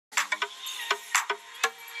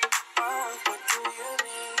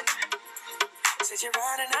Said you're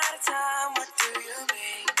running out of time, what do you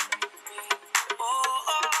mean?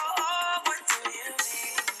 Oh, what do you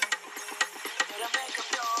mean? Better make up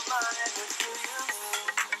your mind, what do you mean?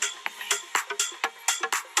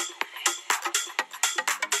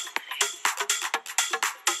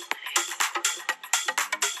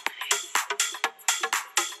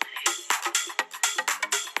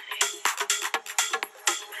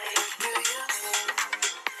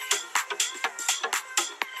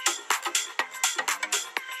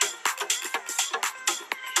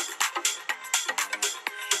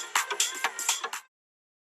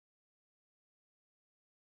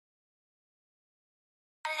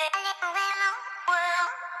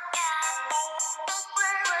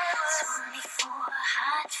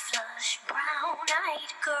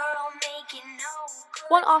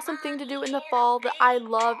 One awesome thing to do in the fall that I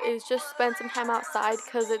love is just spend some time outside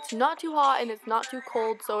because it's not too hot and it's not too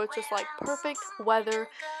cold, so it's just like perfect weather,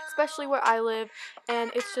 especially where I live,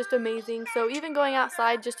 and it's just amazing. So even going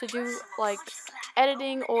outside just to do like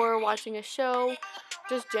editing or watching a show,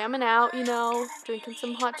 just jamming out, you know, drinking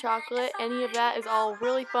some hot chocolate, any of that is all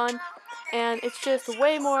really fun, and it's just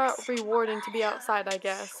way more rewarding to be outside, I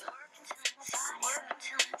guess.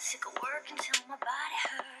 Sick of work until my body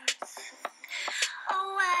hurts.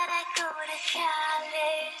 Oh, why'd I go to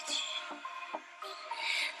college?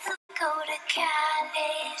 Go to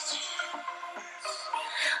college.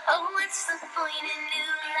 Oh, what's the point in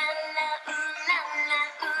ooh la la, ooh la la,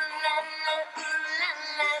 ooh la la, ooh la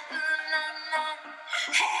la, ooh la la.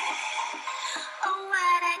 Hey. Oh,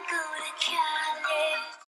 why'd I go to college?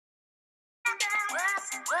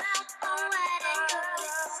 Oh, why'd I go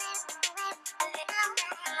to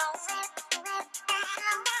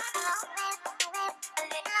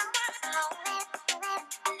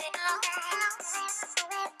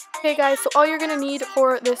Okay guys, so all you're going to need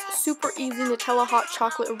for this super easy Nutella hot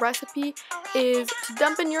chocolate recipe is to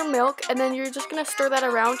dump in your milk, and then you're just going to stir that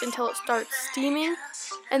around until it starts steaming.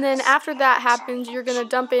 And then after that happens, you're going to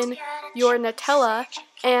dump in your Nutella,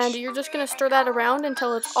 and you're just going to stir that around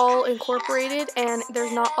until it's all incorporated and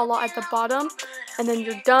there's not a lot at the bottom. And then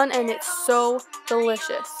you're done, and it's so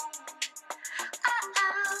delicious.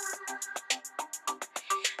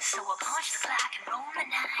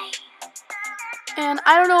 And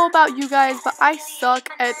I don't know about you guys, but I suck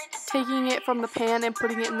at taking it from the pan and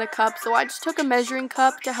putting it in the cup. So I just took a measuring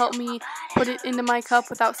cup to help me put it into my cup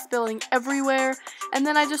without spilling everywhere. And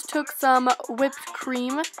then I just took some whipped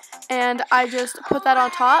cream and I just put that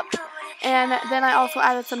on top. And then I also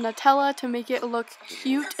added some Nutella to make it look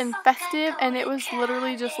cute and festive. And it was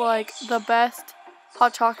literally just like the best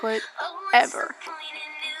hot chocolate ever.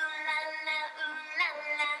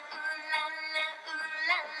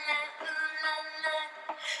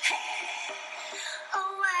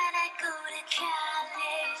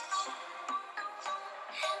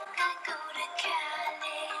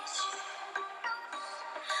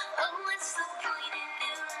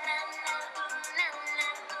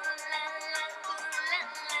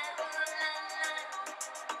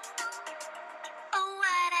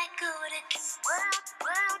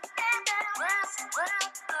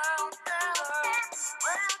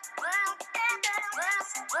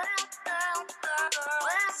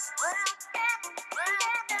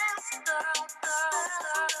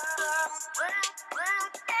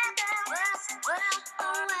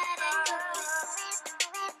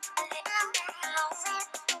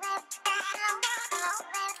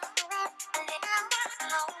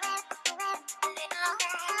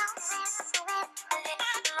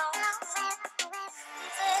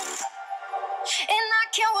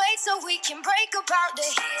 Can't wait so we can break apart to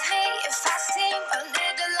hear me if I seem a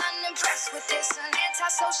little unimpressed with this. An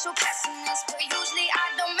antisocial pessimist, but usually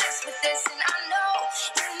I don't mess with this. And I know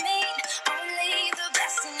you mean only the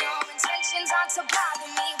best, and your intentions aren't to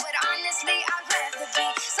bother me. But honestly, I'd rather be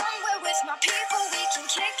somewhere with my people. We can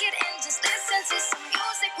kick it and just listen to some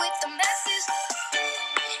music with the message.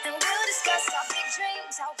 And we'll discuss our big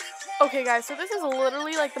dreams, how we play. Okay guys, so this is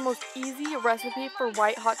literally like the most easy recipe for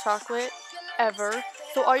white hot chocolate ever.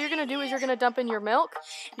 So all you're going to do is you're going to dump in your milk,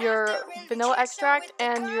 your vanilla extract,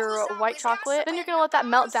 and your white chocolate. Then you're going to let that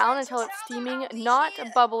melt down until it's steaming, not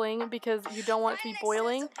bubbling because you don't want it to be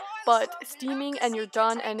boiling, but steaming, and you're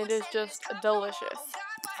done, and it is just delicious.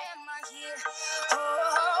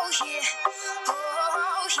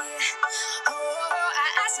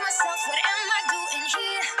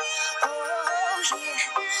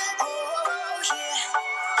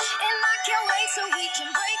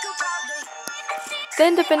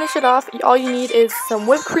 Then to finish it off, all you need is some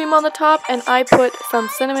whipped cream on the top, and I put some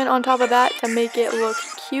cinnamon on top of that to make it look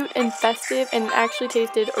cute and festive, and it actually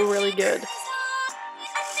tasted really good.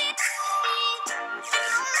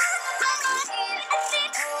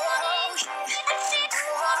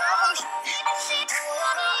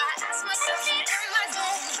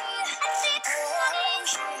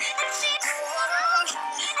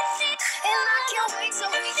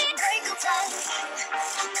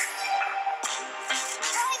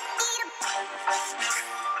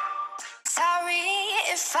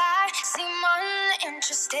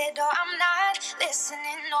 instead, or I'm not listening,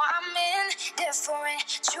 or I'm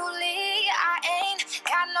indifferent. Truly, I ain't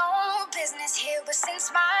got no business here, but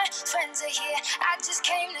since my friends are here, I just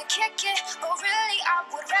came to kick it. But really, I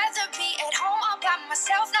would rather be at home all by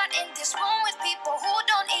myself, not in this room with people who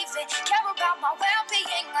don't even care about my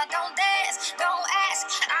well-being. I don't dance, don't ask,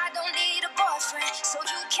 I don't need a boyfriend, so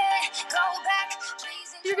you can't go back.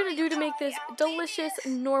 What you're gonna do to make this delicious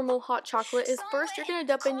normal hot chocolate is first you're gonna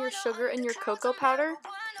dump in your sugar and your cocoa powder,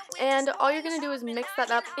 and all you're gonna do is mix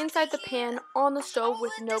that up inside the pan on the stove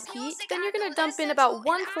with no heat. Then you're gonna dump in about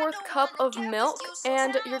 1/4 cup of milk,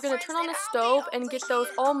 and you're gonna turn on the stove and get those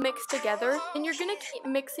all mixed together, and you're gonna keep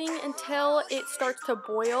mixing until it starts to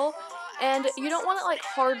boil. And you don't want it like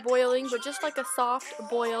hard boiling, but just like a soft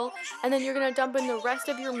boil. And then you're gonna dump in the rest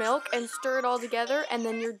of your milk and stir it all together, and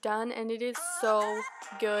then you're done. And it is so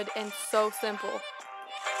good and so simple.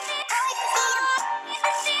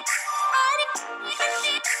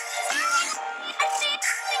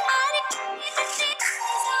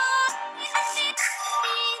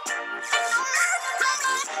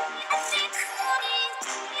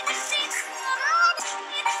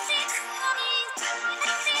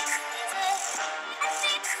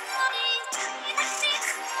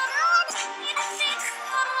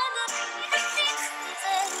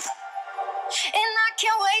 And I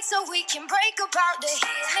can't wait so we can break about the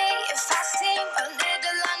hit me if I seem a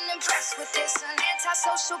little unimpressed with this. An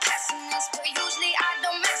antisocial pessimist, but usually I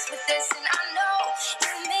don't mess with this. And I know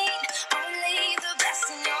you mean only the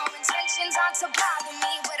best, and your intentions aren't to bother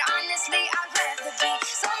me. But honestly, I'd rather be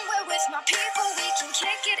somewhere with my people. We can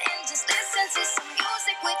kick it and just listen to some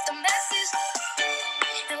music with the message.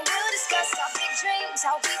 And we'll discuss our big dreams,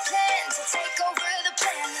 how we plan to take over the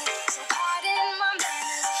planet. So pardon my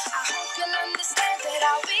manners, I hope you'll understand that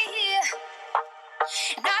I'll be here.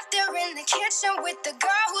 Not there in the kitchen with the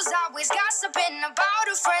girl who's always gossiping about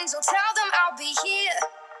her friends. Oh, tell them I'll be here.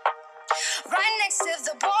 Right next to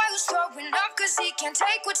the boy who's throwing up cause he can't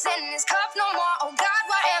take what's in his cup no more. Oh God,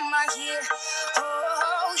 why am I here?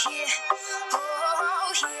 Oh yeah,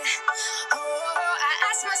 oh yeah, oh, I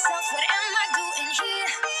ask myself, what am I doing here?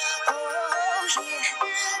 Oh yeah,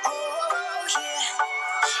 oh yeah,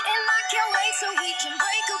 and I can't wait so we can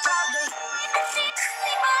break apart the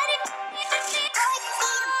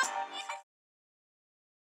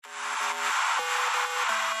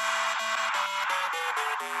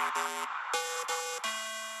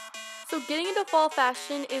So getting into fall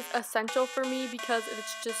fashion is essential for me because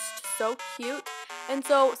it's just so cute. And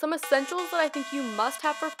so some essentials that I think you must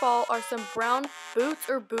have for fall are some brown boots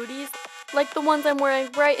or booties, like the ones I'm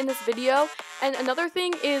wearing right in this video. And another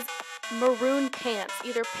thing is maroon pants,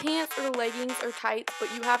 either pants or leggings or tights,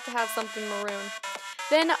 but you have to have something maroon.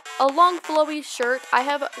 Then a long flowy shirt. I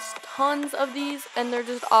have tons of these and they're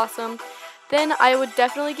just awesome. Then I would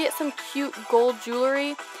definitely get some cute gold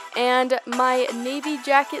jewelry, and my navy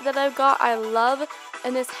jacket that I've got I love,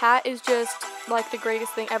 and this hat is just like the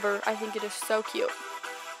greatest thing ever. I think it is so cute.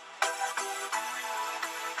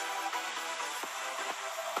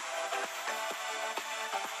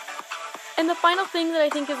 And the final thing that I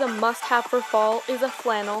think is a must-have for fall is a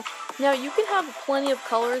flannel. Now you can have plenty of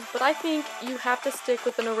colors, but I think you have to stick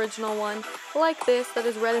with an original one like this that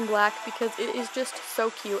is red and black because it is just so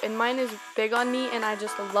cute. And mine is big on me and I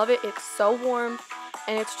just love it. It's so warm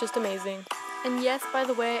and it's just amazing. And yes, by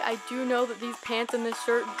the way, I do know that these pants and this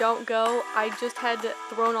shirt don't go. I just had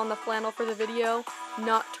thrown on the flannel for the video,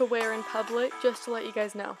 not to wear in public, just to let you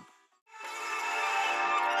guys know.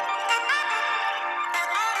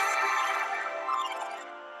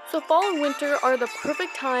 So fall and winter are the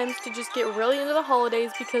perfect times to just get really into the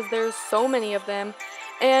holidays because there's so many of them.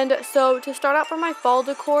 And so to start out for my fall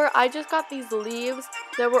decor, I just got these leaves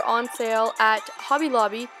that were on sale at Hobby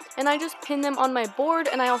Lobby, and I just pinned them on my board,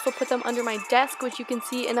 and I also put them under my desk, which you can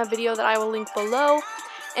see in a video that I will link below.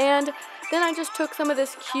 And then I just took some of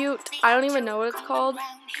this cute, I don't even know what it's called,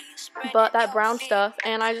 but that brown stuff,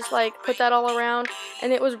 and I just like put that all around,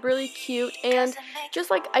 and it was really cute. And just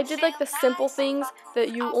like I did like the simple things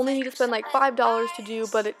that you only need to spend like $5 to do,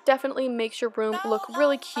 but it definitely makes your room look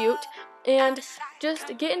really cute. And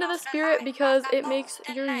just get into the spirit because it makes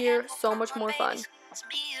your year so much more fun.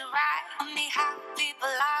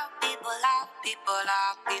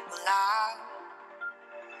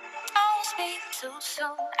 Don't speak too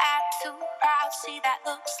soon, act too proud. See that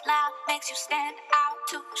looks loud, makes you stand out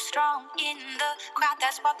too strong in the crowd.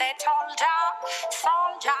 That's what they told ya.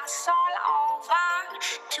 Soldiers all over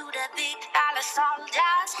to the big dollar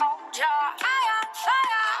soldiers. Hold ya. Fire,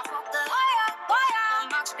 fire, for the wire,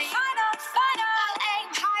 wire. Must be final, final. Aim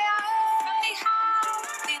higher from the heart.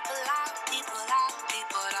 People out, people out,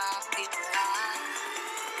 people out, people out.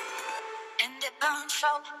 burned so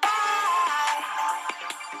bright.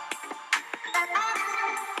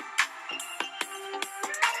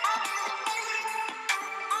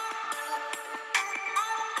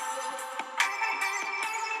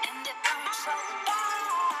 And it burned so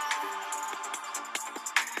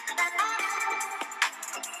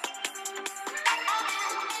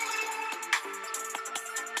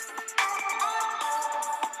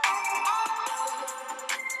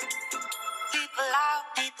people out,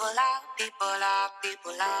 people out, people out,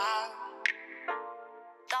 people out.